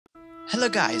Hello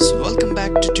guys, welcome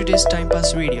back to today's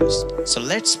Timepass videos. So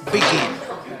let's begin.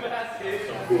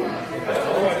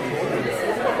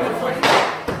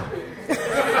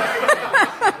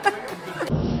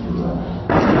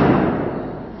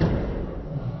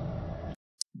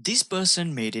 This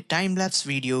person made a time-lapse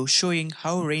video showing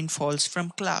how rain falls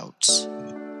from clouds.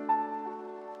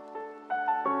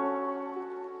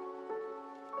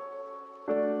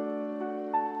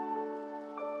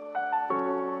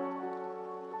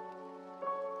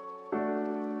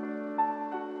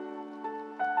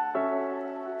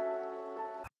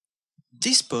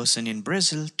 This person in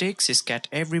Brazil takes his cat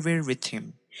everywhere with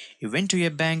him. He went to a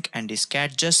bank and his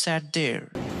cat just sat there.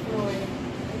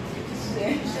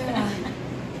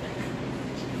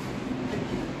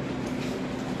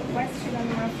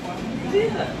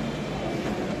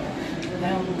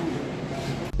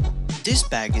 This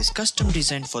bag is custom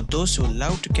designed for those who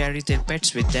love to carry their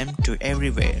pets with them to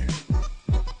everywhere.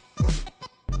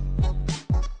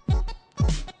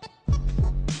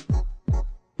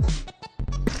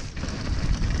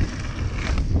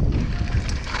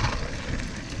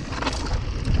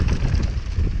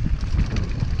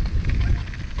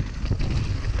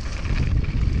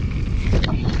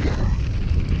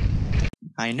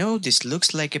 I know this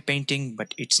looks like a painting,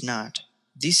 but it's not.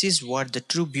 This is what the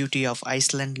true beauty of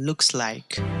Iceland looks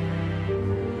like.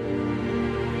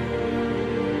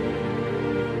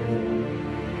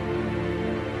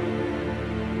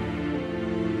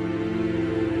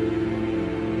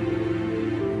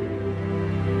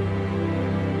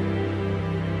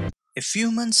 A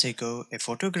few months ago, a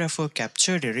photographer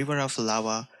captured a river of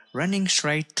lava running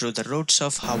straight through the roads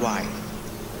of Hawaii.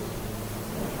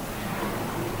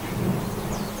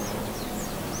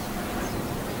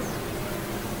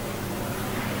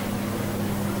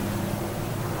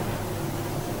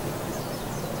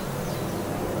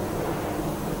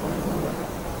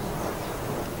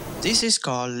 This is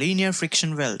called linear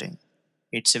friction welding.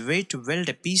 It's a way to weld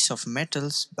a piece of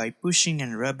metals by pushing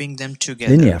and rubbing them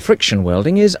together. Linear friction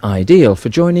welding is ideal for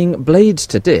joining blades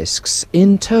to discs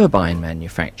in turbine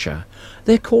manufacture.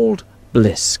 They're called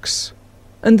blisks.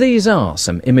 And these are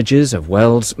some images of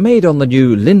welds made on the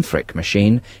new Linfrick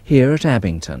machine here at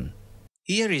Abington.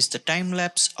 Here is the time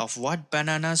lapse of what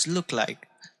bananas look like.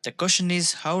 The question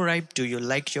is, how ripe do you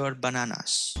like your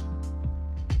bananas?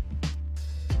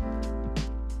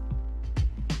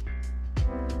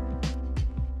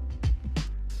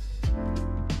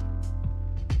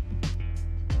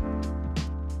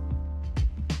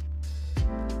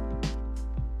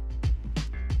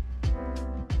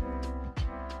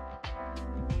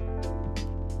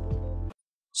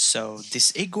 So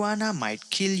this iguana might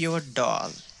kill your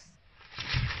doll.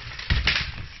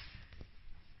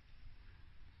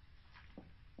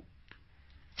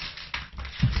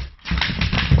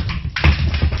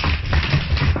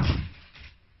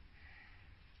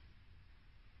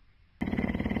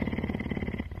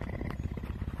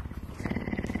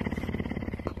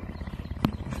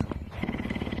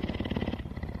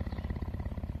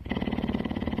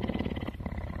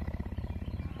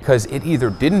 Because it either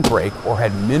didn't break or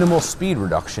had minimal speed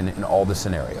reduction in all the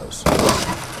scenarios.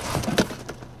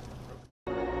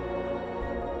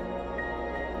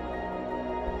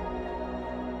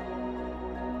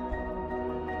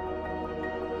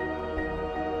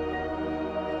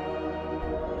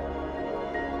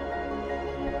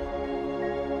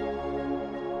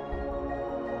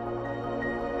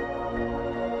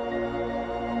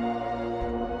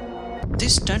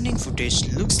 This stunning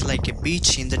footage looks like a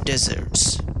beach in the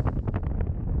deserts.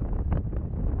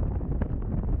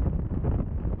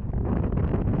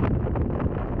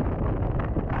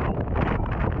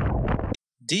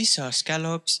 These are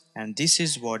scallops, and this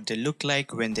is what they look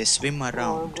like when they swim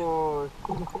around.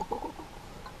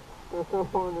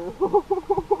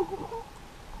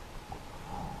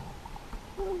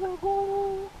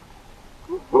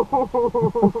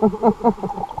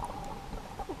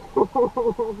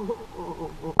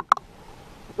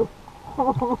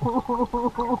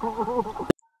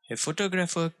 A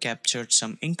photographer captured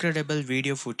some incredible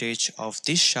video footage of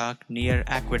this shark near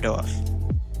Ecuador.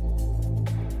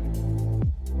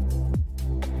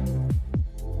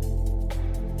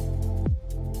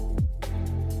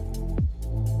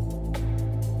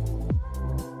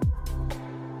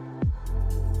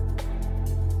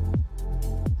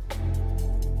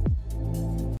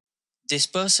 This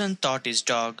person taught his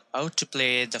dog how to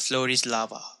play The Floor is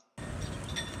Lava.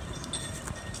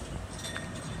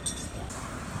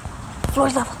 The floor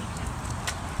is lava.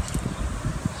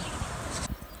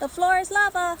 The floor is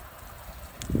lava.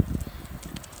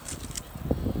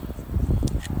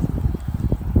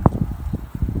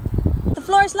 The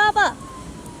floor is lava.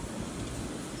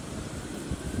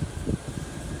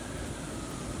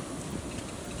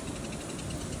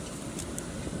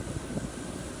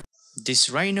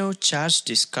 This rhino charged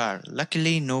his car.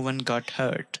 Luckily, no one got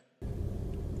hurt.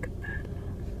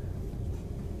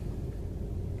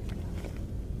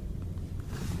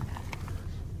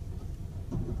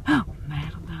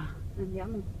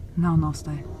 Merda. No, no,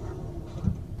 stay.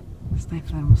 Stay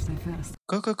firm, stay fast.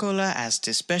 Coca-Cola has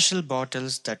these special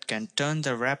bottles that can turn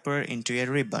the wrapper into a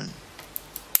ribbon.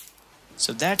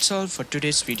 So that's all for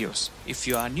today's videos. If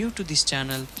you are new to this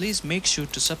channel, please make sure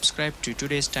to subscribe to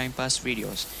today's Time Pass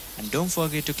videos and don't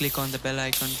forget to click on the bell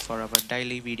icon for our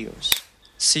daily videos.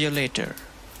 See you later.